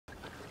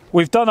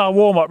We've done our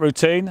warm-up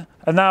routine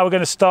and now we're going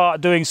to start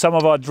doing some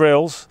of our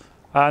drills,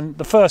 and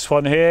the first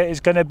one here is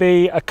going to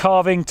be a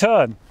carving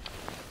turn.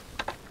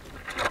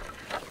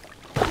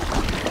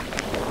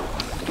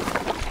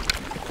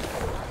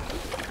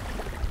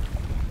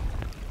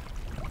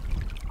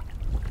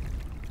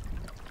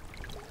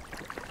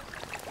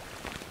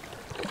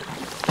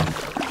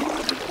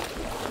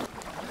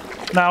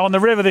 Now on the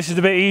river this is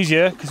a bit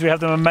easier because we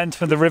have the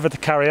momentum of the river to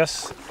carry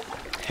us.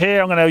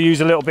 Here I'm going to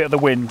use a little bit of the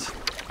wind.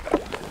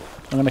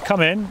 I'm going to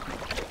come in,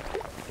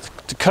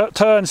 the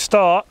turn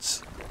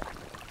starts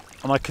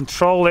and I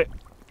control it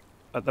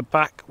at the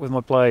back with my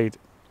blade.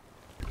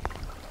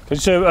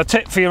 So a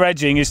tip for your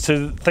edging is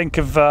to think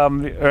of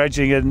your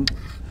edging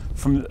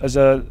as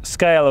a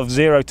scale of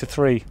 0 to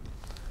 3.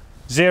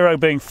 0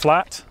 being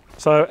flat,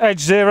 so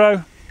edge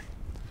 0,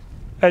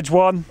 edge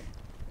 1,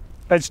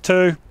 edge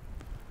 2,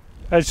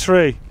 edge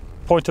 3,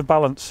 point of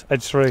balance,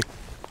 edge 3.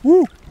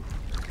 Woo!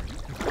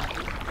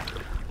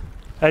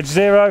 Edge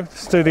 0,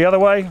 let's do the other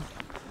way.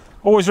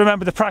 Always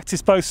remember to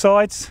practice both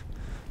sides.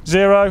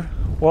 0,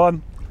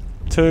 1,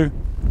 2,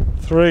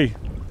 3.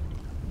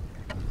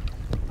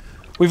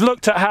 We've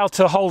looked at how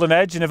to hold an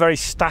edge in a very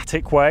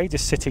static way,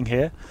 just sitting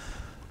here.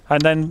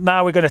 And then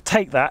now we're going to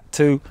take that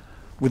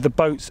with the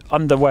boats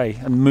underway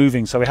and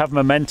moving, so we have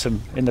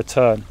momentum in the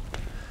turn.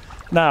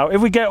 Now,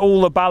 if we get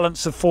all the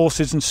balance of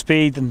forces and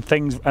speed and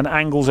things and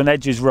angles and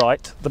edges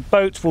right, the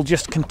boats will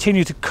just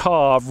continue to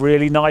carve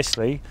really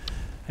nicely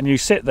and you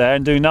sit there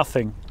and do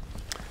nothing.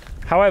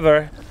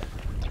 However,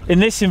 in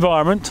this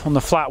environment, on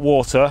the flat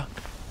water,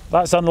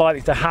 that's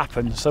unlikely to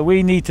happen, so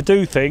we need to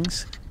do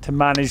things to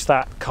manage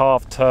that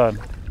carved turn.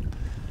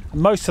 And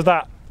most of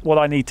that, what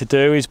I need to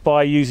do is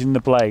by using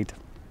the blade.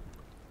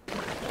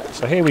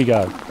 So here we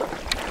go.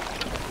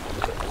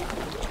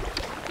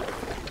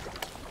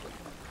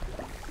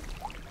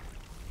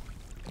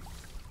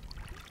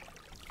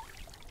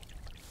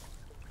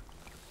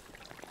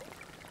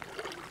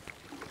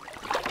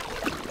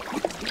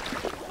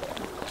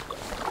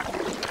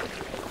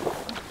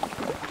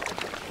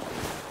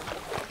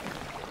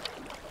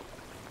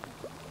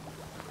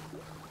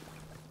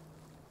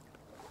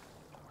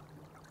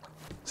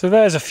 So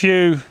there's a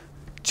few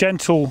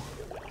gentle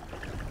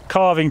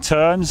carving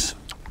turns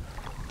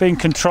being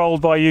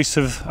controlled by use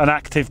of an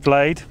active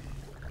blade.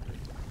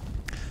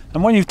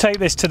 And when you take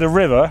this to the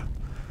river,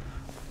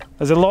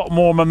 there's a lot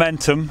more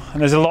momentum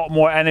and there's a lot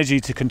more energy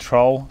to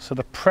control, so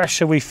the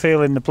pressure we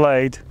feel in the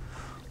blade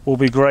will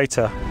be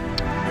greater.